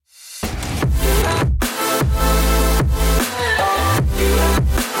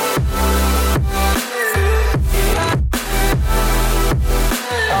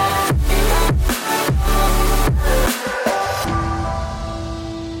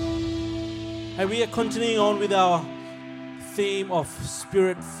And we are continuing on with our theme of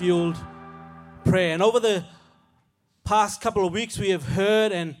Spirit-fueled prayer. And over the past couple of weeks, we have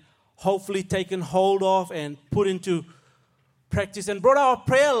heard and hopefully taken hold of and put into practice and brought our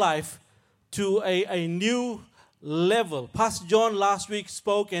prayer life to a new level. Pastor John last week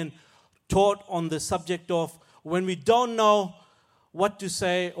spoke and taught on the subject of when we don't know what to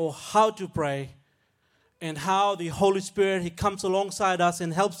say or how to pray, and how the Holy Spirit, He comes alongside us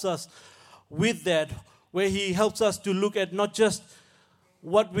and helps us with that, where He helps us to look at not just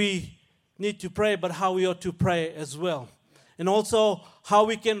what we need to pray, but how we ought to pray as well. And also how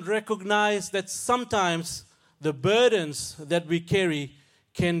we can recognize that sometimes the burdens that we carry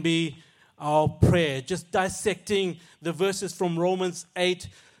can be our prayer. Just dissecting the verses from Romans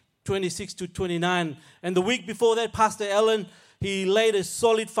 8:26 to 29. And the week before that, Pastor Allen, he laid a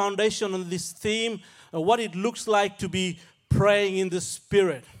solid foundation on this theme, what it looks like to be praying in the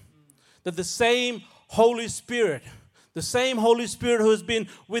Spirit. That the same Holy Spirit who has been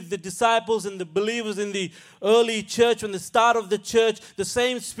with the disciples and the believers in the early church, from the start of the church, the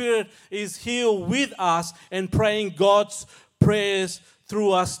same Spirit is here with us and praying God's prayers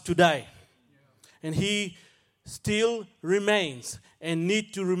through us today. And He still remains and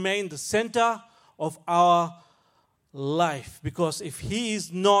need to remain the center of our life. Because if He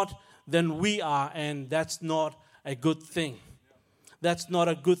is not, then we are, and that's not a good thing. That's not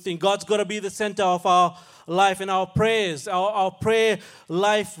a good thing. God's got to be the center of our life, and our prayers, our prayer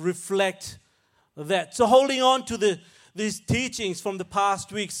life reflect that. So holding on to these teachings from the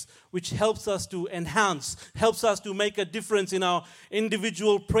past weeks, which helps us to enhance, helps us to make a difference in our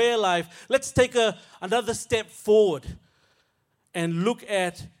individual prayer life, let's take another step forward and look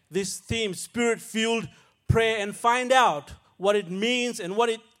at this theme, Spirit-fueled prayer, and find out what it means and what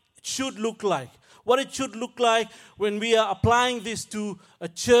it should look like. What it should look like when we are applying this to a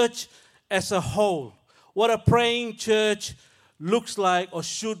church as a whole. What a praying church looks like or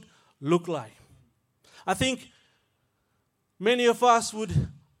should look like. I think many of us would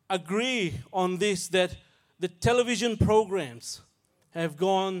agree on this, that the television programs have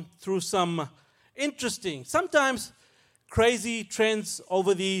gone through some interesting, sometimes crazy trends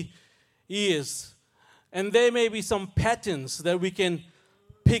over the years. And there may be some patterns that we can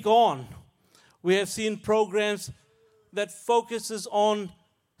pick on. We have seen programs that focuses on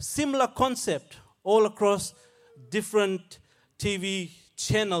similar concept all across different TV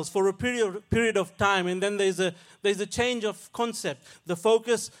channels for a period of time, and then there's a change of concept. The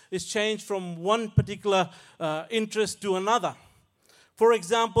focus is changed from one particular interest to another. For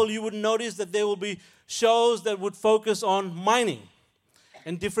example, you would notice that there will be shows that would focus on mining,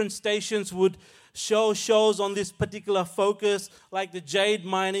 and different stations would show shows on this particular focus, like the jade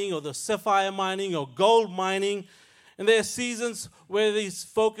mining or the sapphire mining or gold mining. And there are seasons where these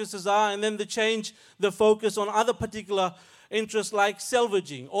focuses are, and then they change the focus on other particular interests like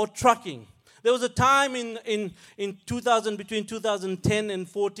salvaging or trucking. There was a time in 2000, between 2010 and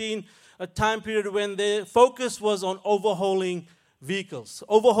 14, a time period when the focus was on overhauling vehicles,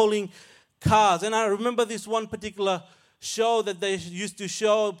 overhauling cars. And I remember this one particular show that they used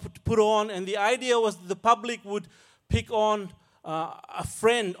to put on, and the idea was that the public would pick on a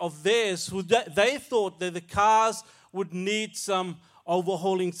friend of theirs who they thought that the cars would need some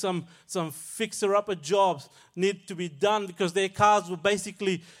overhauling, some fixer-upper jobs need to be done, because their cars were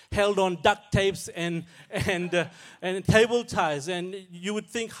basically held on duct tapes and cable ties. And you would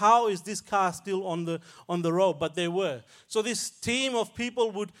think, how is this car still on the road? But they were. So this team of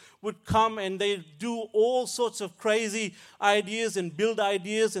people would come, and they do all sorts of crazy ideas and build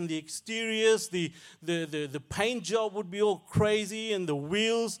ideas, and the exteriors, the paint job would be all crazy, and the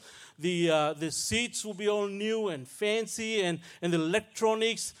wheels, the seats will be all new and fancy, and the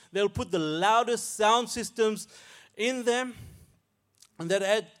electronics, they'll put the loudest sound systems in them, and that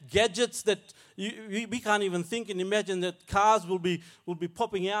add gadgets that we can't even think and imagine, that cars will be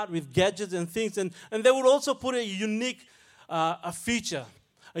popping out with gadgets and things, and they would also put a unique feature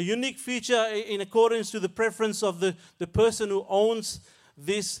in accordance to the preference of the person who owns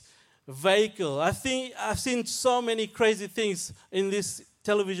this vehicle. I think I've seen so many crazy things in this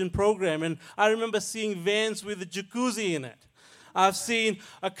television program, and I remember seeing vans with a jacuzzi in it. I've seen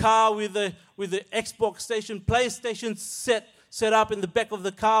a car with the Xbox station, PlayStation set up in the back of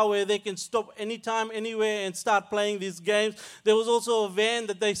the car where they can stop anytime, anywhere, and start playing these games. There was also a van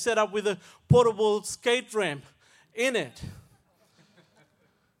that they set up with a portable skate ramp in it.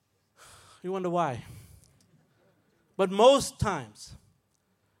 You wonder why? But most times,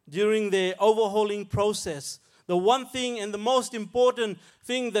 during the overhauling process, the one thing and the most important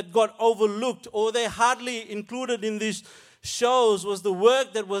thing that got overlooked, or they hardly included in these shows, was the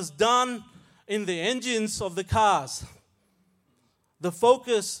work that was done in the engines of the cars. The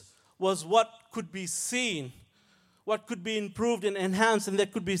focus was what could be seen, what could be improved and enhanced, and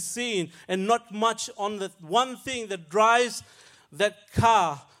that could be seen, and not much on the one thing that drives that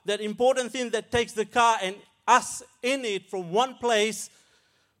car, that important thing that takes the car and us in it from one place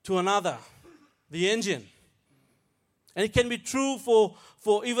to another, the engine. And it can be true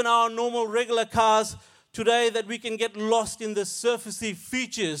for even our normal regular cars today, that we can get lost in the surfacey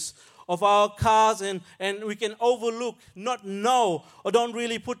features of our cars, and we can overlook, not know, or don't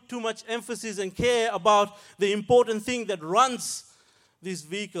really put too much emphasis and care about the important thing that runs these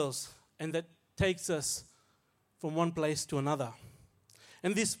vehicles and that takes us from one place to another.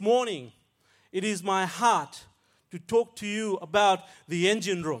 And this morning, it is my heart to talk to you about the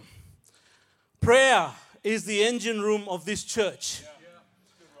engine room. Prayer is the engine room of this church.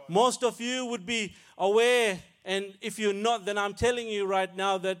 Most of you would be aware, and if you're not, then I'm telling you right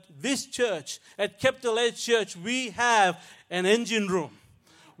now that this church, at Capital Edge Church, we have an engine room.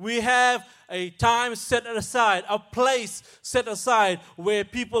 We have a time set aside, a place set aside where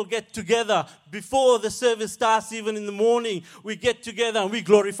people get together before the service starts, even in the morning. We get together and we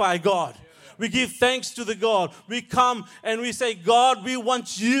glorify God. We give thanks to the God. We come and we say, God, we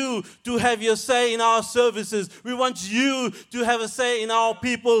want you to have your say in our services. We want you to have a say in our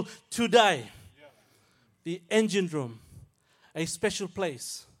people today. The engine room, a special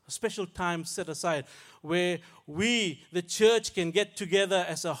place, a special time set aside where we, the church, can get together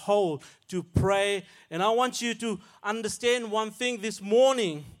as a whole to pray. And I want you to understand one thing this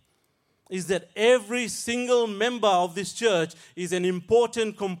morning, is that every single member of this church is an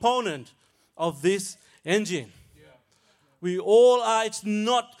important component of this engine. We all are. It's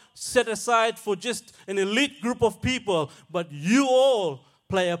not set aside for just an elite group of people, but you all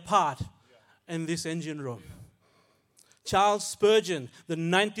play a part in this engine room. Charles Spurgeon, the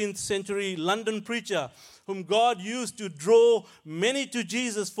 19th century London preacher, whom God used to draw many to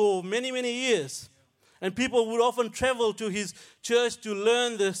Jesus for many, many years. And people would often travel to his church to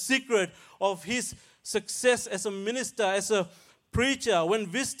learn the secret of his success as a minister, as a preacher. When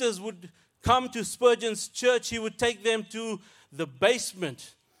visitors would come to Spurgeon's church, he would take them to the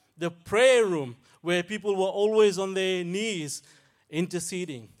basement, the prayer room, where people were always on their knees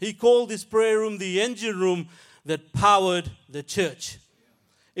interceding. He called this prayer room the engine room that powered the church.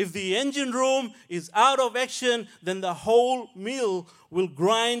 If the engine room is out of action, then the whole meal will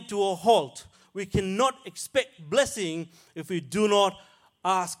grind to a halt. We cannot expect blessing if we do not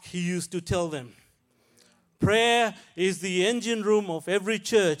ask, he used to tell them. Prayer is the engine room of every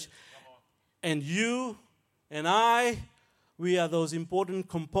church. And you and I, we are those important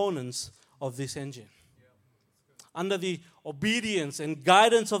components of this engine. Under the obedience and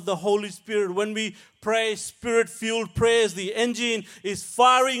guidance of the Holy Spirit, when we pray Spirit-fueled prayers, the engine is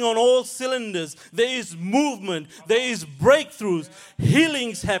firing on all cylinders. There is movement. There is breakthroughs.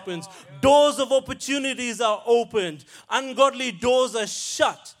 Healings happens. Doors of opportunities are opened. Ungodly doors are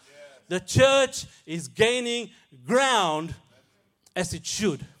shut. The church is gaining ground as it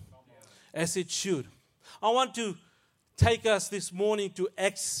should. As it should. I want to take us this morning to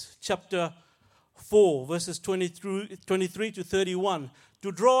Acts chapter 4, verses 23 to 31,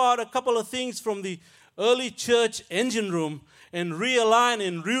 to draw out a couple of things from the early church engine room and realign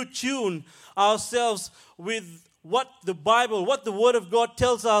and retune ourselves with what the Bible, what the Word of God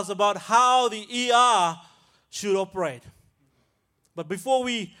tells us about how the ER should operate. But before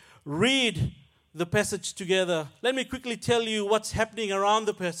we read the passage together, let me quickly tell you what's happening around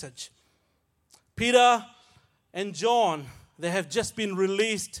the passage. Peter and John, they have just been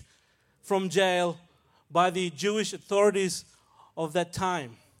released from jail by the Jewish authorities of that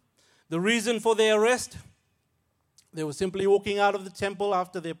time. The reason for their arrest, they were simply walking out of the temple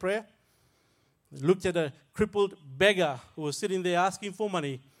after their prayer. They looked at a crippled beggar who was sitting there asking for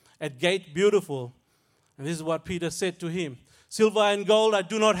money at Gate Beautiful. And this is what Peter said to him. Silver and gold I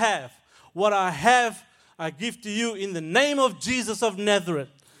do not have. What I have, I give to you in the name of Jesus of Nazareth.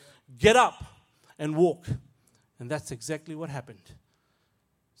 Get up and walk. And that's exactly what happened.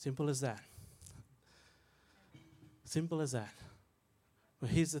 Simple as that. Simple as that.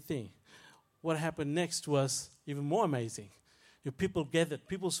 But here's the thing. What happened next was even more amazing. People gathered.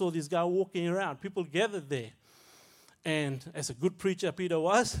 People saw this guy walking around. People gathered there. And as a good preacher Peter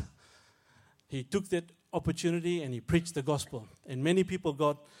was, he took that opportunity and he preached the gospel. And many people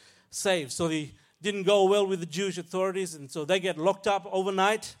got saved. So they didn't go well with the Jewish authorities. And so they get locked up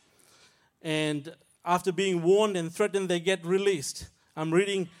overnight. And after being warned and threatened, they get released. I'm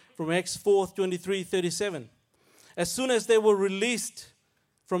reading from Acts 4, 23, 37. As soon as they were released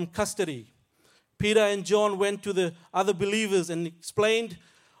from custody, Peter and John went to the other believers and explained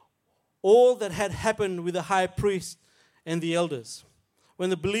all that had happened with the high priest and the elders. When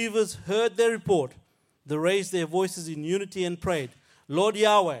the believers heard their report, they raised their voices in unity and prayed, Lord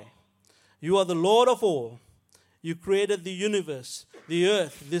Yahweh, you are the Lord of all. You created the universe, the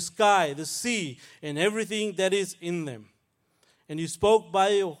earth, the sky, the sea, and everything that is in them. And you spoke by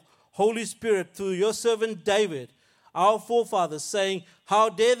your Holy Spirit through your servant David, our forefathers, saying, how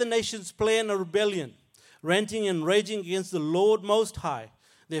dare the nations plan a rebellion, ranting and raging against the Lord Most High.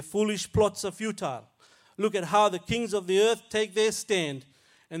 Their foolish plots are futile. Look at how the kings of the earth take their stand,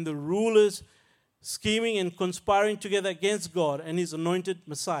 and the rulers scheming and conspiring together against God and His anointed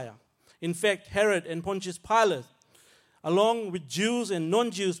Messiah. In fact, Herod and Pontius Pilate, along with Jews and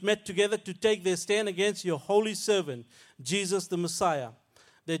non-Jews, met together to take their stand against your holy servant, Jesus the Messiah.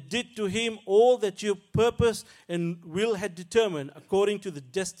 They did to him all that your purpose and will had determined according to the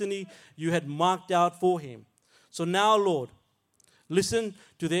destiny you had marked out for him. So now, Lord, listen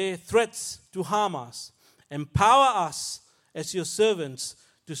to their threats to harm us. Empower us as your servants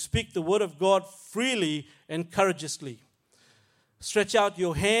to speak the word of God freely and courageously. Stretch out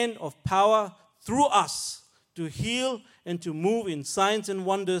your hand of power through us to heal and to move in signs and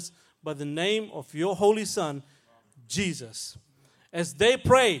wonders by the name of your Holy Son, Jesus. As they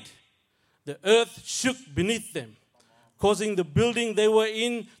prayed, the earth shook beneath them, causing the building they were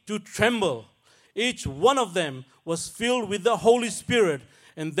in to tremble. Each one of them was filled with the Holy Spirit,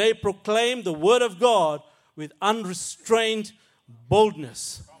 and they proclaimed the word of God with unrestrained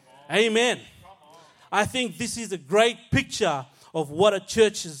boldness. Amen. I think this is a great picture of what a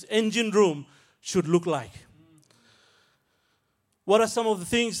church's engine room should look like. What are some of the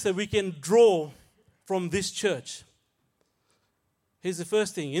things that we can draw from this church? Here's the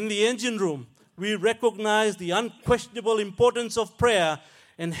first thing. In the engine room, we recognize the unquestionable importance of prayer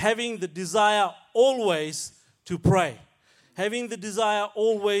and having the desire always to pray. Having the desire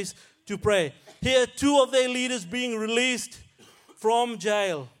always to pray. Here, 2 of their leaders being released from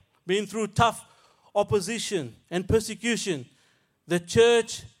jail, being through tough opposition and persecution. The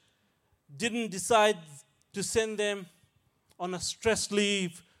church didn't decide to send them on a stress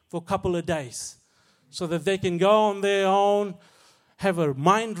leave for a couple of days so that they can go on their own, have a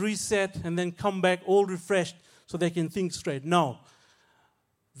mind reset, and then come back all refreshed so they can think straight. No,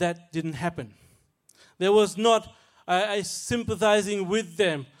 that didn't happen. There was not a sympathizing with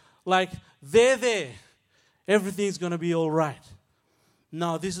them like, they're there, everything's going to be all right.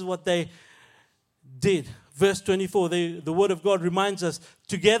 No, this is what they did. Verse 24, the word of God reminds us,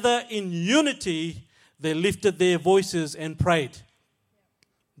 together in unity, they lifted their voices and prayed.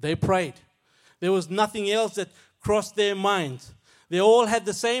 They prayed. There was nothing else that crossed their minds. They all had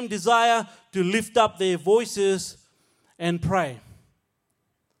the same desire to lift up their voices and pray.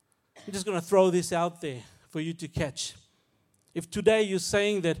 I'm just going to throw this out there for you to catch. If today you're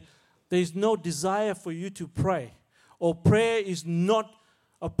saying that there is no desire for you to pray, or prayer is not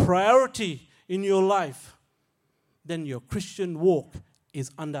a priority in your life, then your Christian walk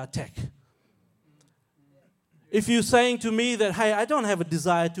is under attack. If you're saying to me that, hey, I don't have a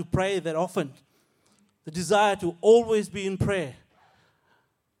desire to pray that often, the desire to always be in prayer,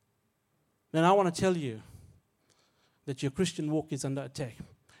 then I want to tell you that your Christian walk is under attack.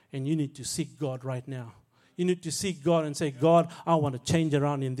 And you need to seek God right now. You need to seek God and say, God, I want to change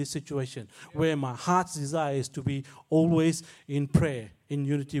around in this situation where my heart's desire is to be always in prayer, in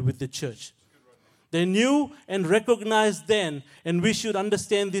unity with the church. They knew and recognized then, and we should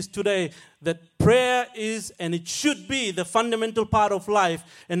understand this today, that prayer is and it should be the fundamental part of life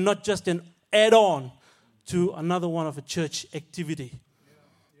and not just an add-on to another one of a church activity.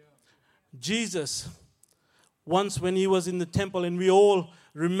 Jesus, once when he was in the temple, and we all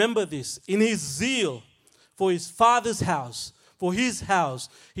remember this, in his zeal for his Father's house, for his house,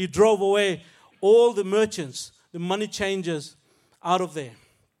 he drove away all the merchants, the money changers out of there.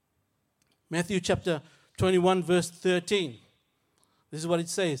 Matthew chapter 21 verse 13. This is what it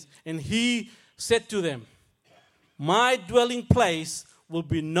says. And he said to them, my dwelling place will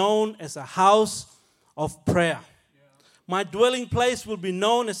be known as a house of prayer. My dwelling place will be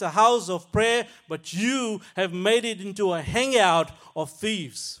known as a house of prayer, but you have made it into a hangout of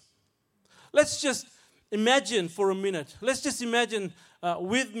thieves. Let's just imagine for a minute. Let's just imagine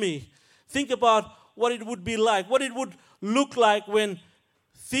with me. Think about what it would be like, what it would look like when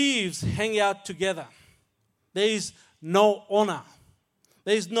thieves hang out together. There is no honor.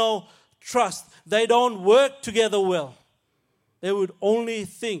 There is no trust. They don't work together well. They would only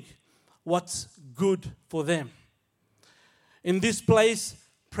think what's good for them. In this place,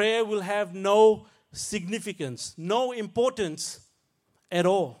 prayer will have no significance, no importance at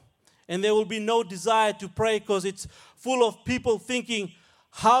all. And there will be no desire to pray because it's full of people thinking,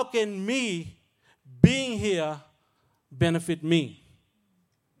 how can me being here benefit me?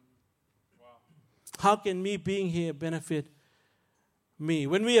 How can me being here benefit me?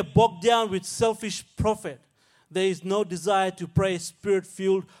 When we are bogged down with selfish profit, there is no desire to pray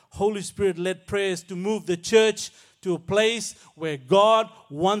Spirit-filled, Holy Spirit-led prayers to move the church to a place where God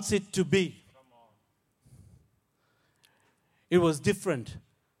wants it to be. It was different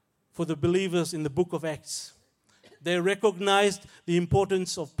for the believers in the book of Acts. They recognized the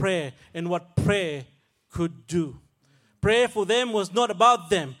importance of prayer and what prayer could do. Prayer for them was not about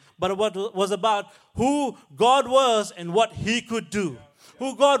them, but what was about who God was and what He could do.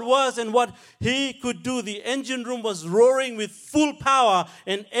 Who God was and what He could do. The engine room was roaring with full power,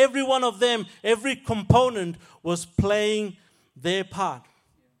 and every one of them, every component was playing their part.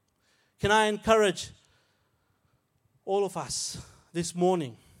 Can I encourage all of us this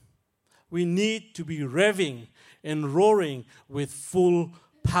morning? We need to be revving and roaring with full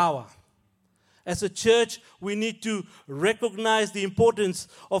power. As a church, we need to recognize the importance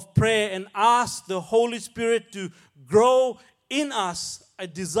of prayer and ask the Holy Spirit to grow in us a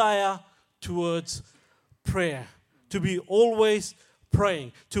desire towards prayer, to be always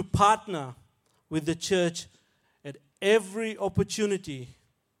praying, to partner with the church at every opportunity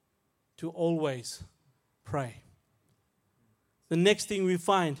to always pray. The next thing we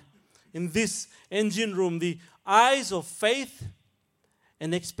find in this engine room, the eyes of faith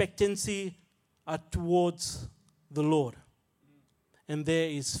and expectancy are towards the Lord. And there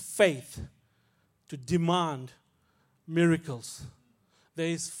is faith to demand miracles. There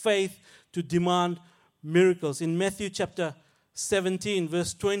is faith to demand miracles. In Matthew chapter 17,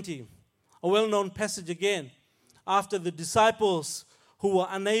 verse 20, a well-known passage again, after the disciples who were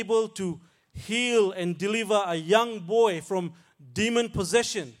unable to heal and deliver a young boy from demon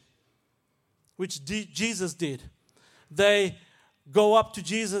possession, which Jesus did, they go up to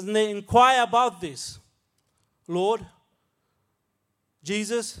Jesus and they inquire about this. Lord,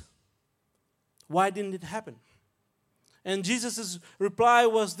 Jesus, why didn't it happen? And Jesus' reply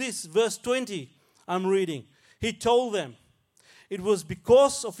was this, verse 20, I'm reading. He told them, it was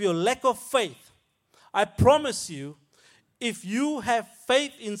because of your lack of faith. I promise you, if you have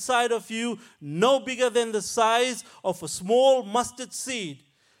faith inside of you, no bigger than the size of a small mustard seed,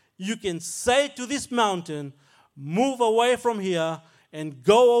 you can say to this mountain, move away from here and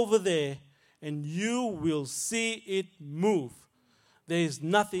go over there, and you will see it move. There is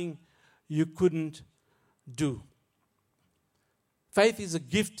nothing you couldn't do. Faith is a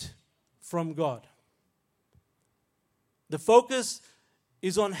gift from God. The focus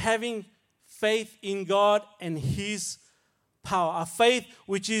is on having faith in God and His power. A faith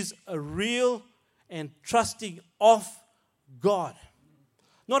which is a real and trusting of God.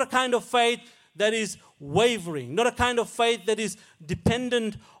 Not a kind of faith that is wavering. Not a kind of faith that is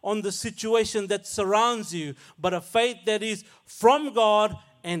dependent on the situation that surrounds you. But a faith that is from God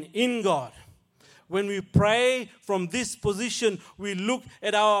and in God. When we pray from this position, we look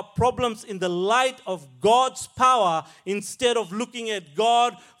at our problems in the light of God's power instead of looking at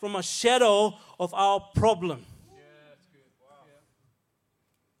God from a shadow of our problem. Yeah, that's good. Wow.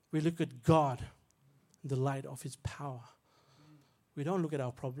 We look at God in the light of His power. We don't look at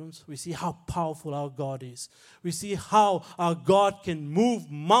our problems. We see how powerful our God is. We see how our God can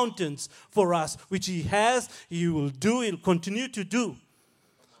move mountains for us, which He has, He will do, He'll continue to do.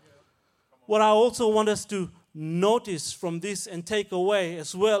 What I also want us to notice from this and take away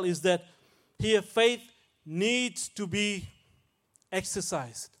as well is that here faith needs to be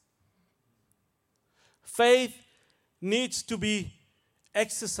exercised. Faith needs to be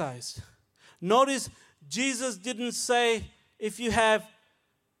exercised. Notice Jesus didn't say, if you have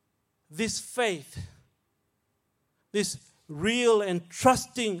this faith, this real and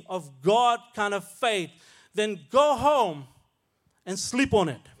trusting of God kind of faith, then go home and sleep on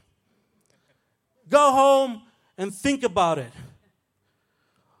it. Go home and think about it.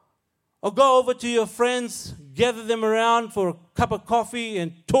 Or go over to your friends, gather them around for a cup of coffee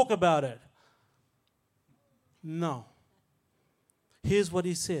and talk about it. No. Here's what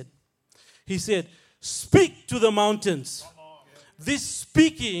He said. He said, speak to the mountains. This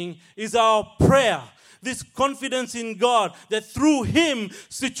speaking is our prayer. This confidence in God that through Him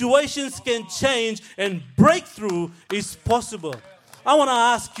situations can change and breakthrough is possible. I want to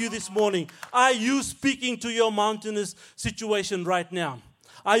ask you this morning, are you speaking to your mountainous situation right now?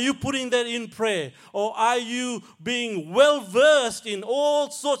 Are you putting that in prayer? Or are you being well versed in all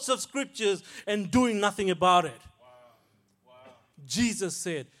sorts of scriptures and doing nothing about it? Wow. Jesus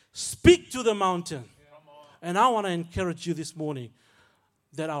said, speak to the mountain. And I want to encourage you this morning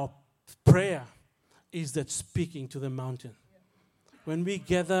that our prayer is that speaking to the mountain. When we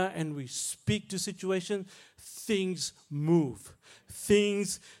gather and we speak to situations, things move.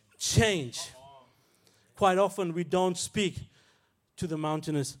 Things change. Quite often we don't speak to the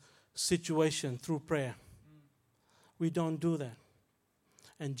mountainous situation through prayer. We don't do that.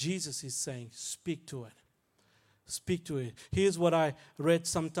 And Jesus is saying, speak to it. Speak to it. Here's what I read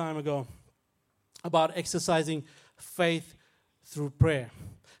some time ago about exercising faith through prayer.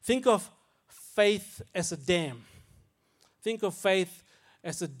 Think of faith as a dam. Think of faith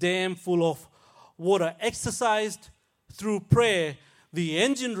as a dam full of water. Exercised through prayer, the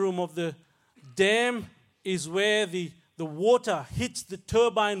engine room of the dam is where the water hits the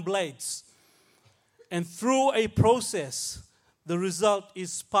turbine blades. And through a process, the result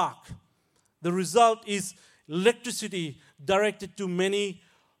is spark. The result is electricity directed to many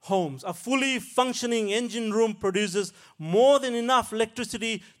homes. A fully functioning engine room produces more than enough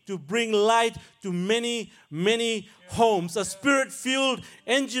electricity to bring light to many, many homes. A spirit-filled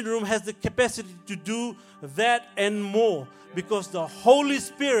engine room has the capacity to do that and more, because the Holy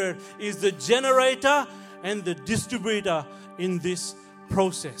Spirit is the generator and the distributor in this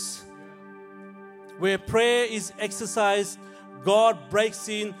process. Where prayer is exercised, God breaks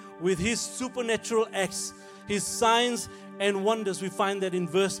in with His supernatural acts, His signs and wonders. We find that in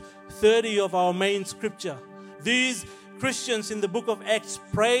verse 30 of our main scripture. These Christians in the book of Acts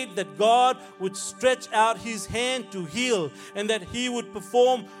prayed that God would stretch out His hand to heal and that He would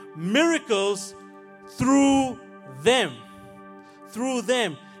perform miracles through them. Through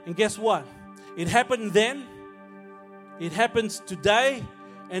them. And guess what? It happened then, it happens today,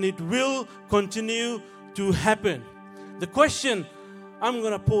 and it will continue to happen. The question I'm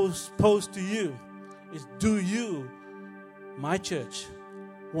going to pose to you is, do you, my church,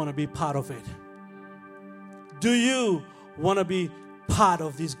 want to be part of it? Do you want to be part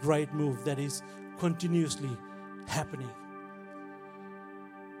of this great move that is continuously happening?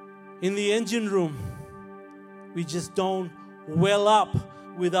 In the engine room, we just don't well up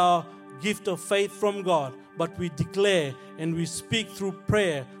with our gift of faith from God, but we declare and we speak through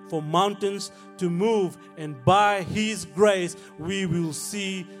prayer for mountains to move, and by His grace we will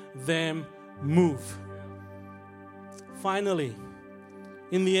see them move. Finally,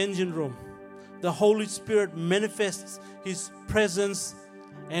 in the engine room, the Holy Spirit manifests His presence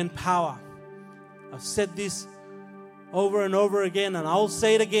and power. I've said this over and over again, and I'll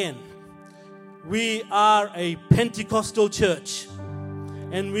say it again. We are a Pentecostal church,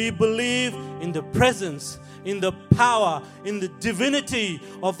 and we believe in the presence, in the power, in the divinity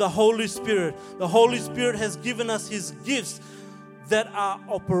of the Holy Spirit. The Holy Spirit has given us His gifts that are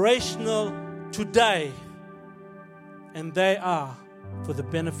operational today, and they are for the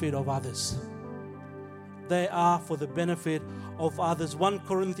benefit of others. They are for the benefit of others. 1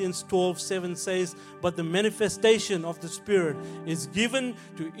 Corinthians 12:7 says, "But the manifestation of the Spirit is given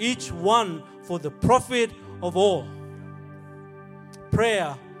to each one for the profit of all."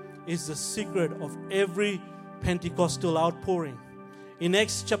 Prayer is the secret of every Pentecostal outpouring. In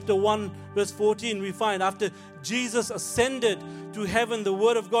Acts chapter 1 verse 14, we find after Jesus ascended to heaven, the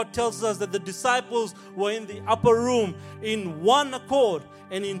Word of God tells us that the disciples were in the upper room in one accord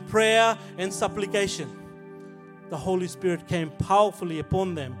and in prayer and supplication. The Holy Spirit came powerfully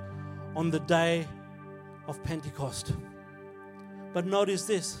upon them on the day of Pentecost. But notice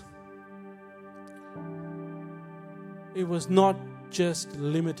this. It was not just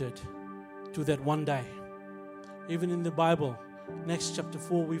limited to that one day. Even in the Bible, in Acts chapter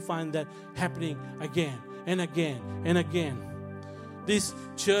 4, we find that happening again and again and again. This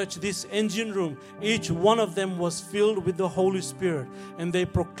church, this engine room, each one of them was filled with the Holy Spirit, and they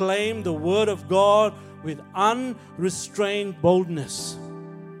proclaimed the Word of God with unrestrained boldness.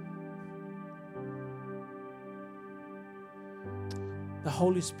 The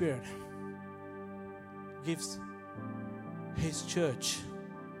Holy Spirit gives His church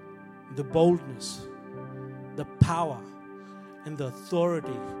the boldness, the power, and the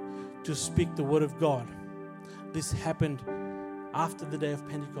authority to speak the Word of God. This happened after the day of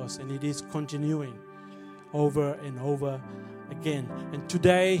Pentecost, and it is continuing over and over again. And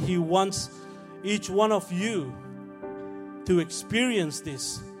today He wants each one of you to experience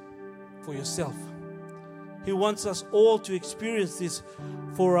this for yourself. He wants us all to experience this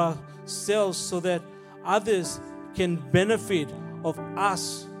for ourselves so that others can benefit of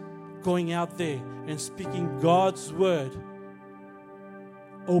us going out there and speaking God's word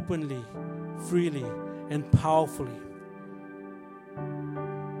openly, freely, and powerfully.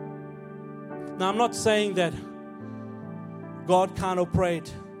 Now, I'm not saying that God can't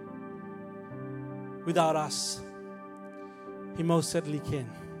operate without us. He most certainly can.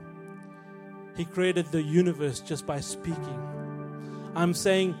 He created the universe just by speaking. I'm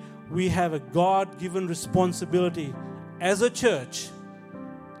saying we have a God-given responsibility as a church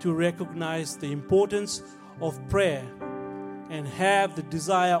to recognize the importance of prayer and have the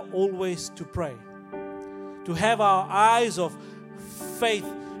desire always to pray. To have our eyes of faith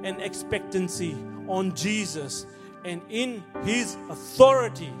and expectancy on Jesus and in His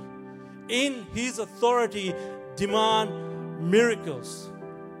authority, demand miracles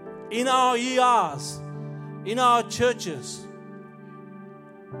in our ERs, in our churches.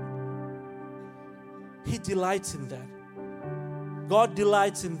 He delights in that. God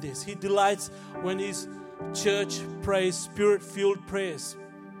delights in this. He delights when His church prays Spirit-filled prayers.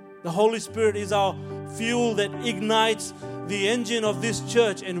 The Holy Spirit is our fuel that ignites the engine of this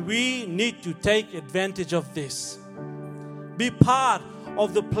church, and we need to take advantage of this. Be part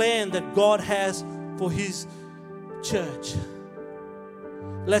of the plan that God has for His church.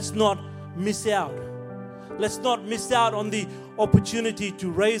 Let's not miss out. Let's not miss out on the opportunity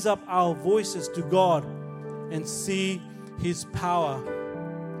to raise up our voices to God and see His power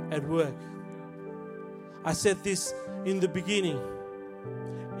at work. I said this in the beginning.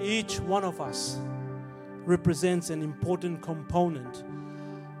 Each one of us represents an important component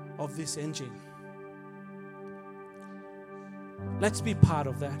of this engine. Let's be part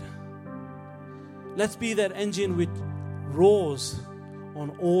of that. Let's be that engine which roars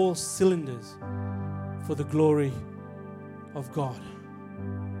on all cylinders for the glory of God.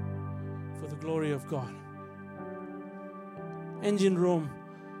 For the glory of God. Engine room,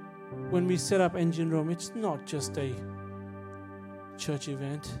 when we set up engine room, it's not just a church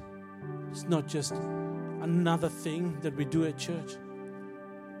event. It's not just another thing that we do at church.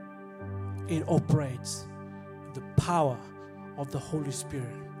 It operates the power of the Holy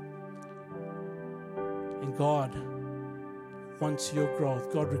Spirit. And God wants your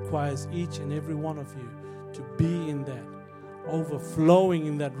growth. God requires each and every one of you to be in that, overflowing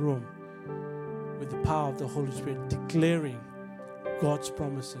in that room with the power of the Holy Spirit, declaring God's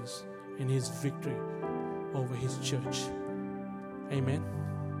promises and His victory over His church. Amen.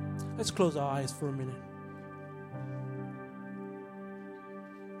 Let's close our eyes for a minute.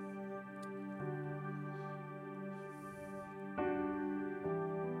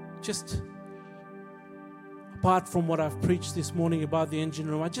 Just apart from what I've preached this morning about the engine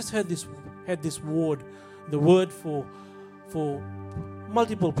room, I just had this word, the word for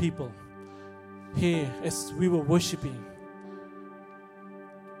multiple people here as we were worshiping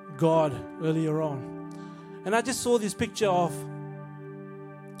God earlier on. And I just saw this picture of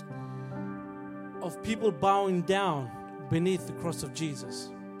people bowing down beneath the cross of Jesus.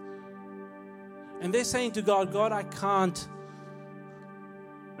 And they're saying to God, God, I can't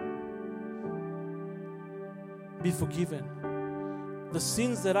be forgiven. The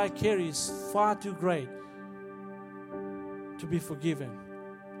sins that I carry is far too great to be forgiven.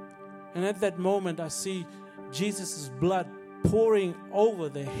 And at that moment, I see Jesus' blood pouring over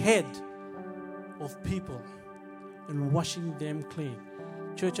the head of people and washing them clean.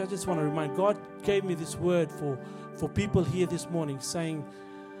 Church, I just want to remind, God gave me this word for people here this morning, saying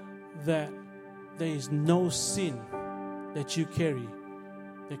that there is no sin that you carry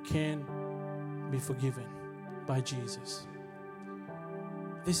that can be forgiven by Jesus.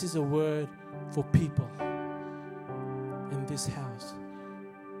 This is a word for people in this house.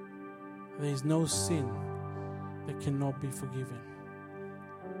 There is no sin that cannot be forgiven.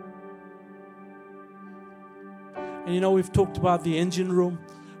 And you know, we've talked about the engine room.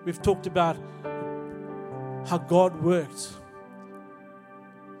 We've talked about how God works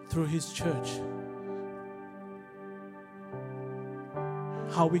through His church.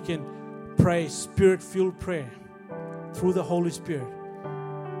 How we can pray Spirit-filled prayer through the Holy Spirit.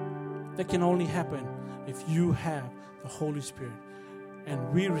 That can only happen if you have the Holy Spirit.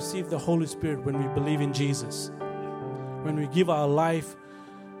 And we receive the Holy Spirit when we believe in Jesus. When we give our life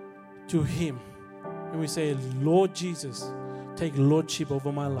to Him. And we say, Lord Jesus, take lordship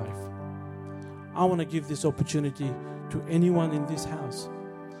over my life. I want to give this opportunity to anyone in this house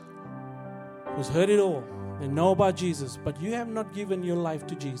who's heard it all. They know about Jesus, but you have not given your life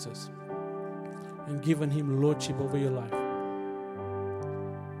to Jesus and given Him lordship over your life. I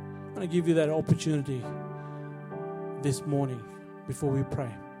want to give you that opportunity this morning before we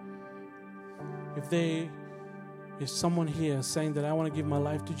pray. If there is someone here saying that I want to give my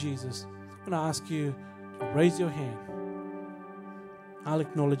life to Jesus, I'm going to ask you to raise your hand. I'll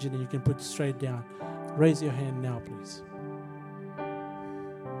acknowledge it and you can put it straight down. Raise your hand now, please.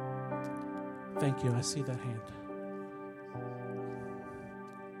 Thank you. I see that hand.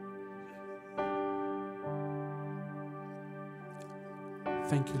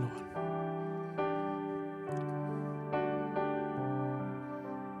 Thank you, Lord.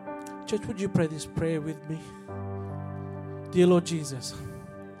 Church, would you pray this prayer with me? Dear Lord Jesus,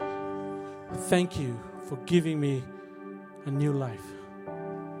 thank you for giving me a new life.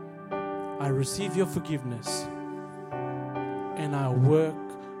 I receive your forgiveness and I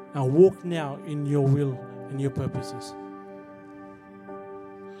walk now in your will and your purposes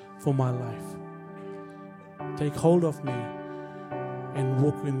for my life. Take hold of me and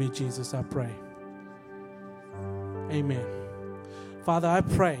walk with me, Jesus, I pray. Amen. Father, I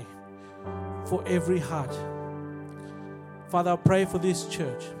pray for every heart. Father, I pray for this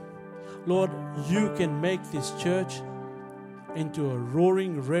church. Lord, you can make this church into a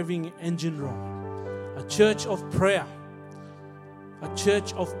roaring, revving engine room. A church of prayer. A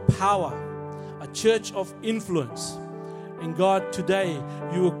church of power. A church of influence. And God, today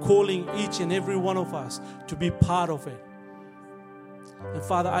you are calling each and every one of us to be part of it. And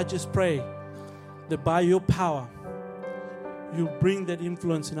Father, I just pray that by your power, you'll bring that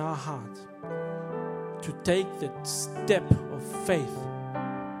influence in our hearts to take that step of faith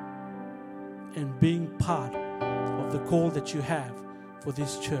and being part of the call that you have for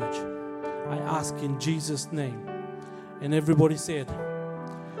this church. I ask in Jesus' name. And everybody said,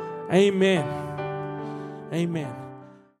 Amen. Amen.